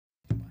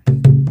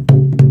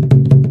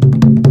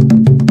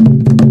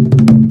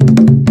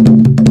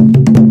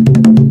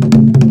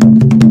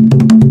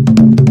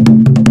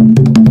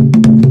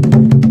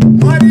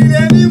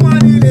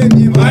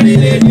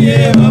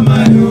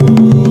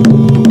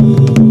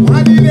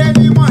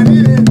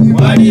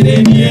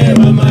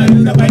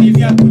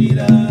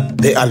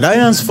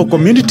Alliance for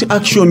Community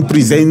Action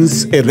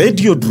presents a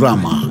radio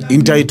drama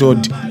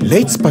entitled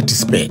Let's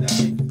Participate.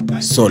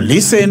 So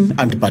listen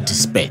and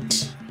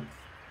participate.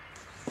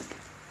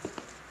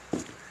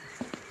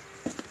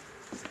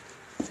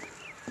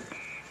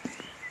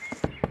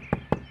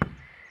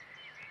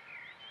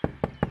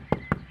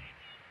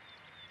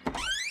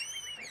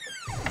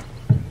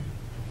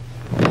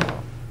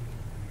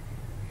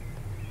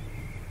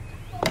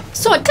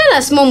 So tell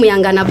us more,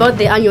 Muyangana, about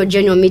the annual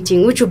general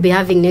meeting which we'll be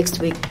having next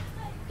week.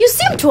 You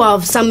seem to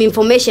have some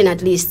information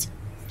at least.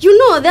 You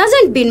know, there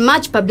hasn't been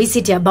much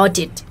publicity about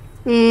it.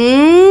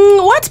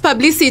 What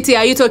publicity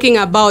are you talking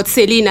about,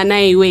 Selina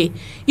Naiwe?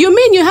 You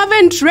mean you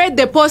haven't read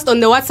the post on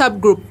the WhatsApp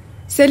group?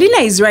 Selina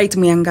is right,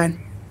 Muyangan.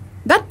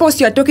 That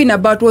post you are talking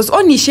about was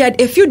only shared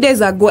a few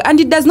days ago and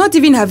it does not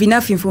even have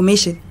enough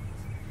information.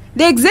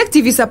 The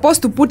executive is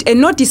supposed to put a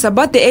notice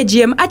about the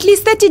AGM at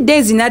least 30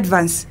 days in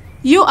advance.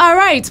 You are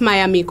right, my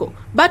amigo.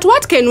 But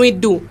what can we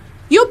do?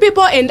 You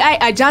people and I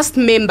are just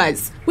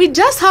members. We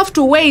just have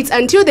to wait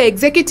until the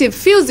executive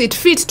feels it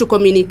fit to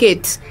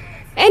communicate.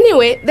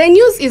 Anyway, the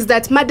news is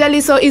that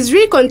Madaliso is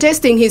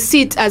recontesting his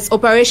seat as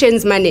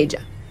operations manager.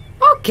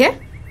 Okay.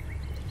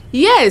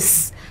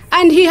 Yes,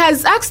 and he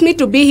has asked me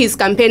to be his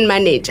campaign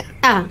manager.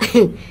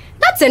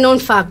 That's a known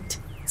fact,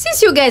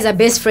 since you guys are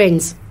best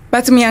friends.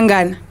 But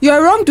Muyangan, you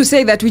are wrong to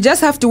say that we just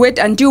have to wait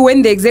until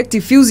when the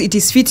executive feels it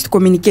is fit to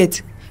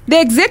communicate. The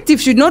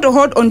executive should not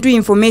hold on to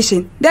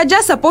information. They are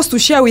just supposed to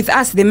share with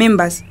us, the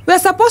members. We are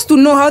supposed to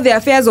know how the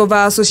affairs of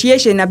our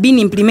association are being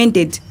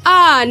implemented.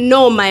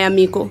 No, my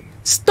amigo.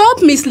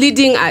 Stop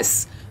misleading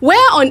us.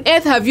 Where on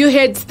earth have you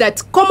heard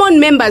that common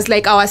members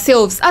like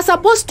ourselves are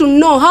supposed to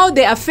know how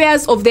the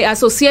affairs of the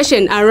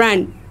association are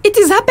run? It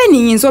is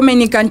happening in so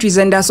many countries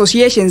and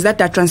associations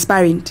that are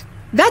transparent.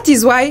 That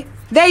is why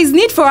there is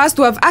need for us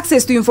to have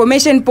access to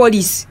information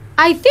policy.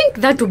 I think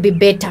that would be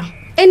better.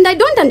 And I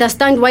don't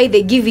understand why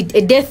they give it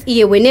a deaf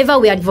ear whenever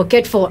we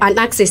advocate for an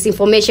access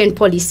information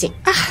policy.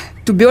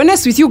 To be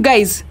honest with you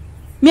guys,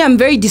 I'm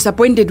very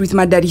disappointed with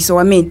Madaliso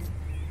Amen.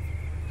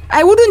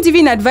 I wouldn't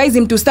even advise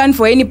him to stand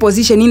for any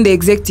position in the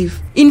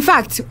executive. In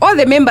fact, all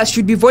the members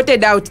should be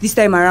voted out this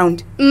time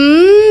around.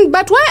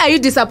 But why are you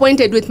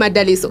disappointed with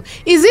Madaliso?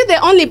 Is he the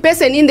only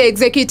person in the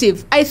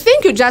executive? I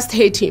think you just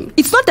hate him.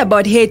 It's not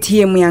about hate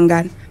here,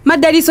 Muyangan.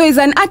 Madaliso is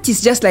an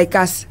artist just like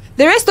us.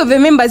 The rest of the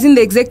members in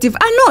the executive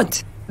are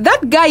not.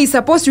 That guy is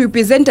supposed to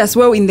represent us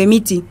well in the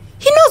meeting.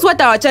 He knows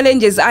what our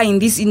challenges are in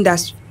this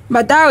industry.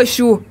 But how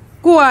sure?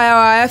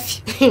 I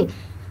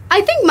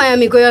think, my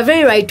amigo, you are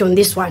very right on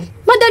this one.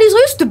 Madaliso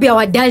used to be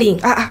our darling.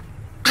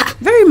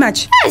 Very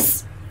much.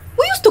 Yes.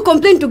 We used to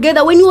complain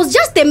together when he was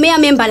just a mere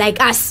member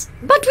like us.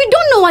 But we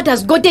don't know what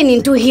has gotten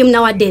into him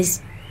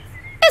nowadays.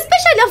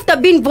 Especially after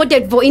being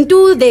voted for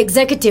into the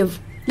executive.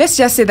 Let's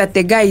just say that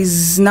the guy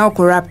is now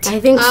corrupt.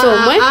 I think so.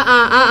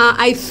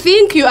 I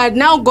think you are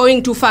now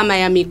going too far, my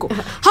amigo.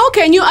 How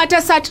can you utter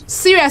such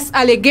serious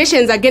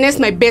allegations against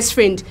my best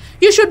friend?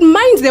 You should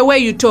mind the way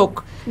you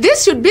talk.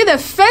 This should be the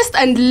first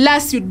and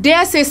last you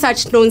dare say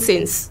such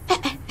nonsense.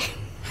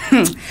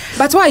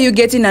 But why are you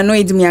getting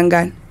annoyed,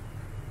 Muyangan?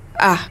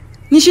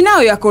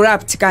 Nishinao, you are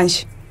corrupt,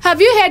 Kansh.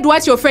 Have you heard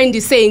what your friend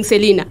is saying,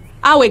 Selina?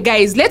 Our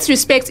guys, let's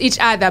respect each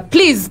other.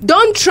 Please,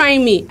 don't try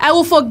me. I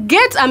will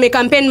forget I'm a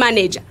campaign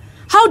manager.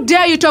 How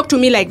dare you talk to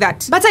me like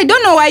that? But I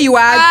don't know why you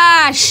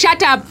are...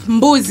 Shut up,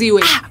 Mbuzi.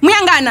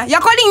 Muyangana, you're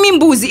calling me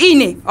Mbuzi,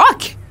 ine.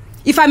 Okay.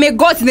 If I'm a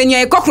goat, then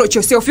you're a cockroach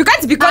yourself. You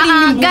can't be calling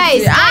me Mbuzi.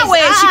 Guys,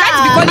 she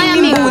can't be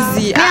calling me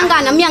Mbuzi.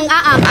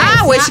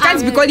 She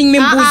can't be calling me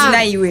Mbuzi,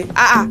 Naiwe.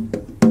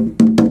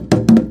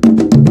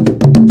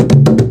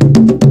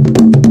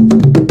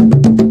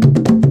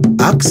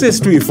 Access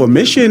to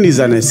information is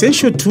an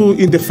essential tool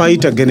in the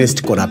fight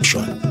against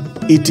corruption.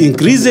 It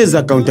increases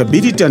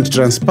accountability and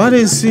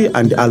transparency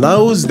and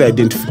allows the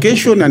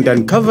identification and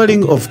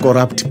uncovering of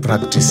corrupt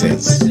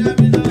practices.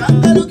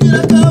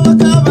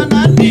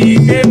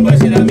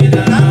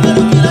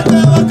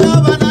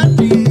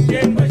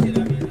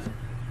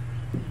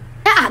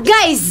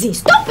 Guys,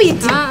 stop it!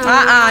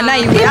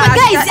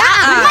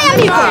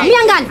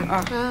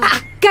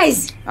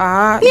 Guys,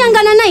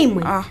 Muyangana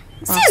Naimwe.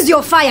 Seize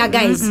your fire,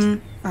 guys.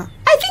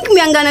 I think,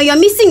 Muyangana, you're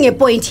missing a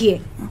point here.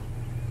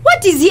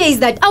 What is here is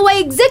that our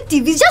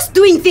executive is just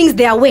doing things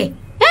their way.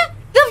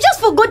 They've just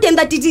forgotten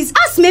that it is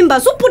us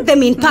members who put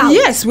them in power.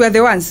 Yes, we're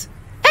the ones.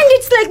 And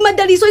it's like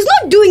Madaliso is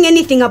not doing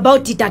anything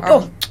about it at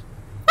all.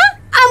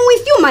 I'm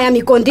with you, my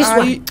amigo, on this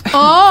one.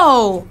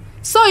 Oh,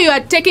 so you are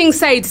taking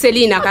sides,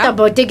 Selina. What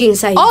about taking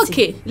sides?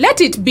 Okay,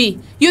 let it be.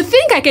 You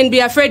think I can be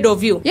afraid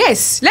of you?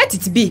 Yes, let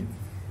it be.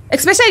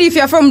 Especially if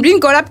you're from being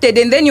corrupted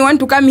and then you want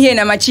to come here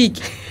and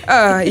machiki.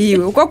 Are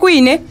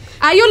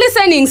you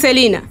listening,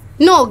 Selina?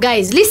 No,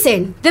 guys,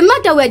 listen. The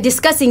matter we're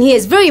discussing here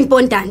is very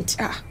important.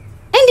 And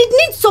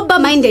it needs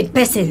sober-minded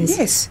persons.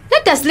 Yes.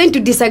 Let us learn to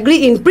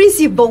disagree in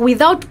principle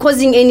without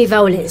causing any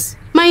violence.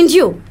 Mind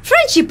you,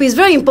 friendship is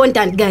very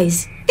important,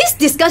 guys. This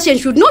discussion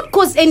should not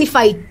cause any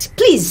fight,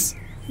 please.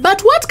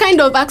 But what kind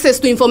of access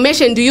to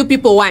information do you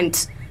people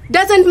want?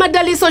 Doesn't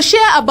Madaliso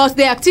share about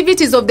the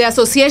activities of the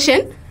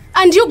association?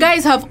 And you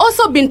guys have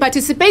also been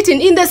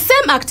participating in the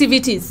same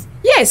activities.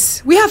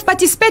 Yes, we have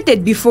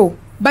participated before,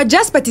 but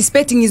just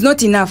participating is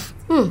not enough.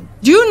 Do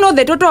you know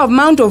the total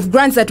amount of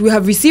grants that we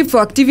have received for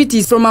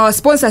activities from our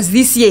sponsors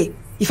this year?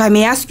 If I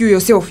may ask you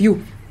yourself,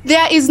 you.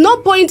 There is no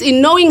point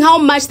in knowing how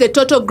much the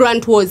total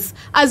grant was.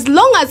 As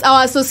long as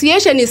our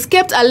association is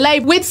kept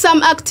alive with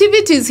some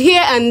activities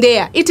here and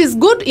there, it is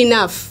good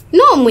enough.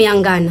 No,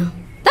 Muyangana.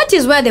 That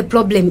is where the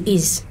problem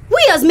is. We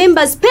as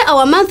members pay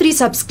our monthly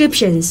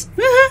subscriptions.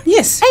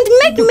 Yes. And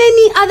make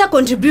many other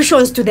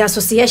contributions to the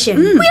association.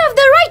 We have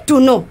the right to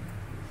know.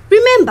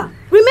 Remember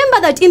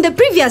that in the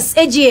previous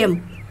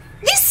AGM,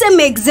 this same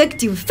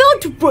executive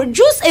failed to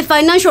produce a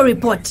financial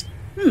report.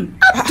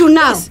 Up to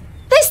now,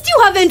 they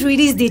still haven't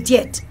released it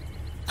yet.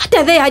 What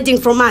are they hiding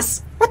from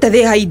us? What are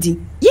they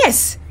hiding?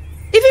 Yes,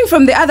 even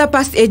from the other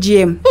past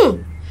AGM.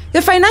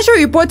 The financial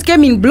report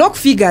came in block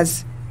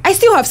figures. I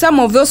still have some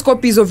of those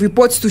copies of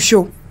reports to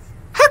show.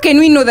 How can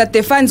we know that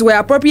the funds were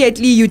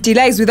appropriately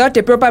utilized without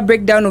a proper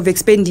breakdown of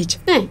expenditure?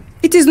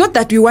 It is not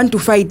that we want to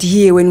fight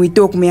here when we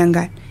talk,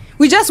 Myangan.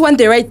 We just want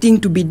the right thing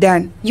to be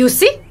done. You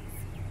see?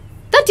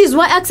 That is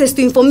why access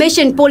to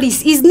information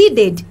policy is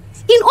needed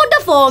in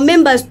order for our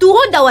members to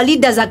hold our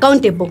leaders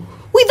accountable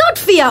without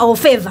fear or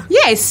favor.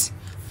 Yes.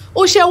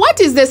 Usha, what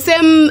is the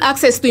same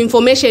access to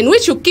information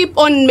which you keep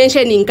on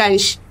mentioning,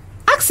 Kansh?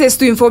 Access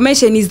to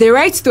information is the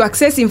right to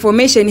access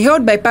information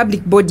held by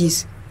public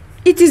bodies.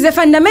 It is a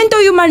fundamental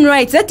human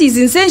right that is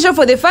essential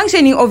for the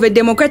functioning of a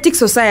democratic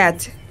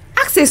society.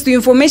 Access to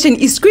information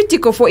is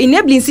critical for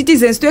enabling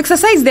citizens to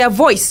exercise their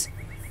voice,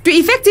 to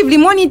effectively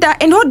monitor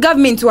and hold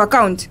government to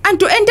account, and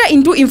to enter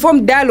into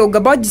informed dialogue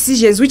about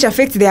decisions which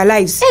affect their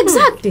lives.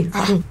 Exactly.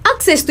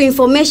 Access to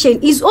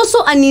information is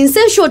also an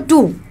essential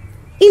tool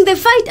in the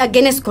fight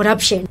against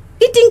corruption.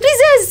 It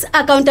increases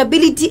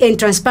accountability and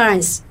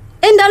transparency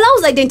and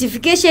allows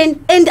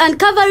identification and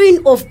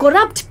uncovering of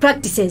corrupt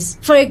practices.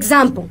 For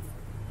example,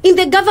 in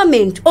the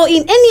government or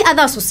in any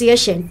other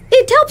association,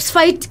 it helps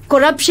fight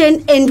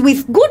corruption and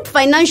with good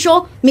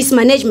financial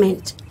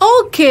mismanagement.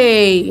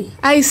 Okay,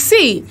 I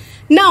see.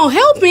 Now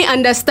help me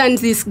understand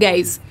this,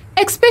 guys.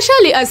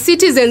 Especially as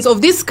citizens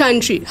of this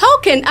country, how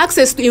can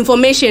access to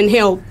information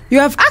help? You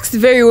have asked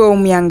very well,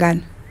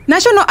 Myangan.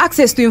 National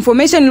access to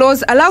information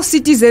laws allow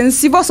citizens,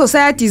 civil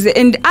societies,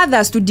 and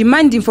others to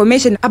demand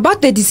information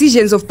about the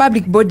decisions of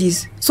public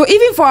bodies. So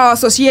even for our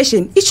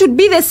association, it should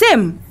be the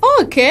same.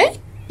 Okay.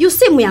 You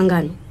see,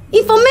 Myangan,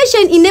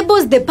 information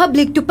enables the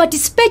public to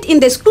participate in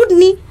the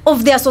scrutiny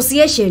of the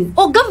association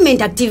or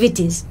government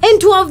activities and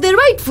to have the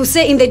rightful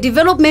say in the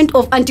development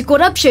of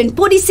anti-corruption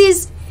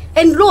policies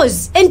and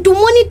laws and to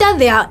monitor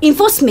their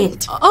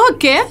enforcement.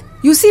 Okay.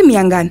 You see,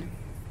 Myangan,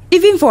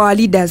 even for our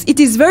leaders,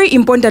 it is very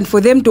important for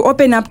them to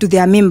open up to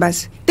their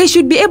members. They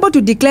should be able to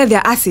declare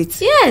their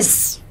assets.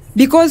 Yes.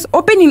 Because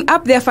opening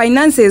up their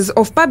finances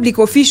of public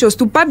officials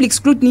to public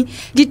scrutiny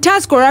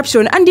deters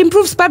corruption and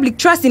improves public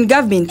trust in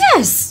government.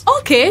 Yes.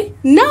 Okay,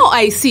 now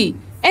I see.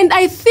 And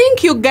I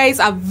think you guys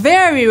are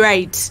very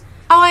right.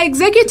 Our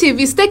executive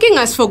is taking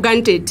us for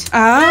granted.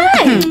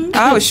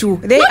 Sure.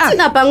 They are.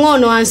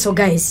 Also,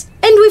 guys.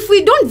 And if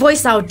we don't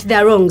voice out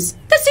their wrongs,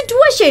 the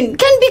situation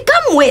can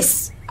become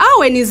worse.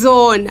 When is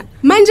on.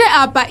 Manje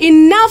apa,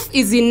 enough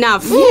is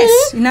enough.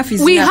 Yes, enough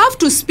is we enough. We have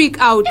to speak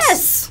out.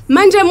 Yes.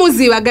 Manje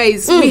muziwa,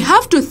 guys. We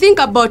have to think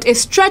about a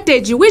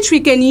strategy which we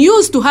can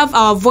use to have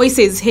our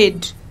voices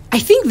heard. I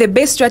think the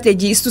best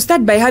strategy is to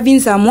start by having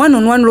some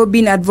one-on-one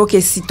lobbying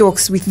advocacy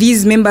talks with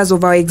these members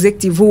of our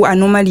executive who are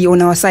normally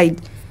on our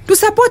side to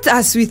support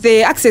us with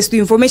access to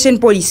information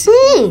policy.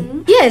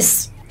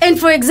 Yes. And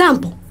for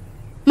example,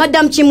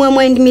 Madam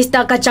Chimwemwe and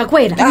Mr.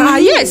 Kachakwera.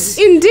 Yes,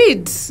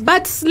 indeed.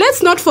 But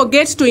let's not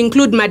forget to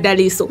include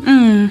Madaliso.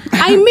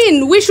 I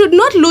mean, we should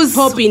not lose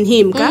hope in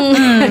him.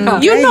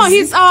 You know,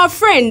 he's our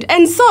friend,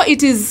 and so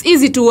it is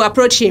easy to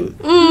approach him.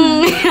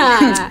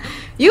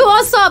 You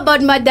also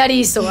about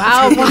Madaliso.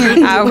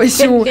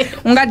 Sure.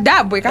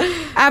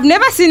 I've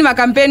never seen my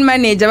campaign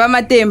manager,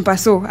 Mama Tempa,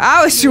 so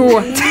I'll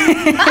sure.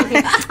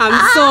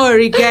 I'm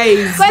sorry,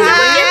 guys.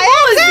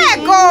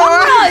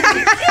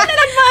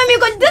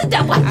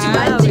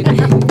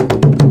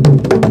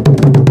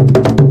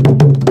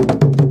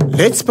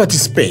 Let's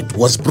Participate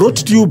was brought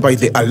to you by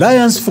the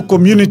Alliance for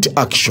Community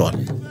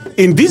Action.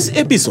 In this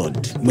episode,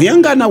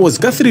 Muyangana was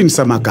Catherine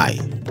Samakai.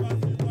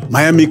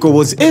 Mayamiko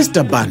was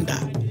Esther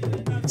Banda.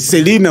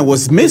 Selina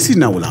was Messi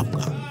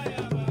Naulapka.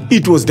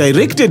 It was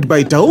directed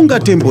by Taonga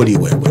Temboli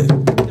Wewe.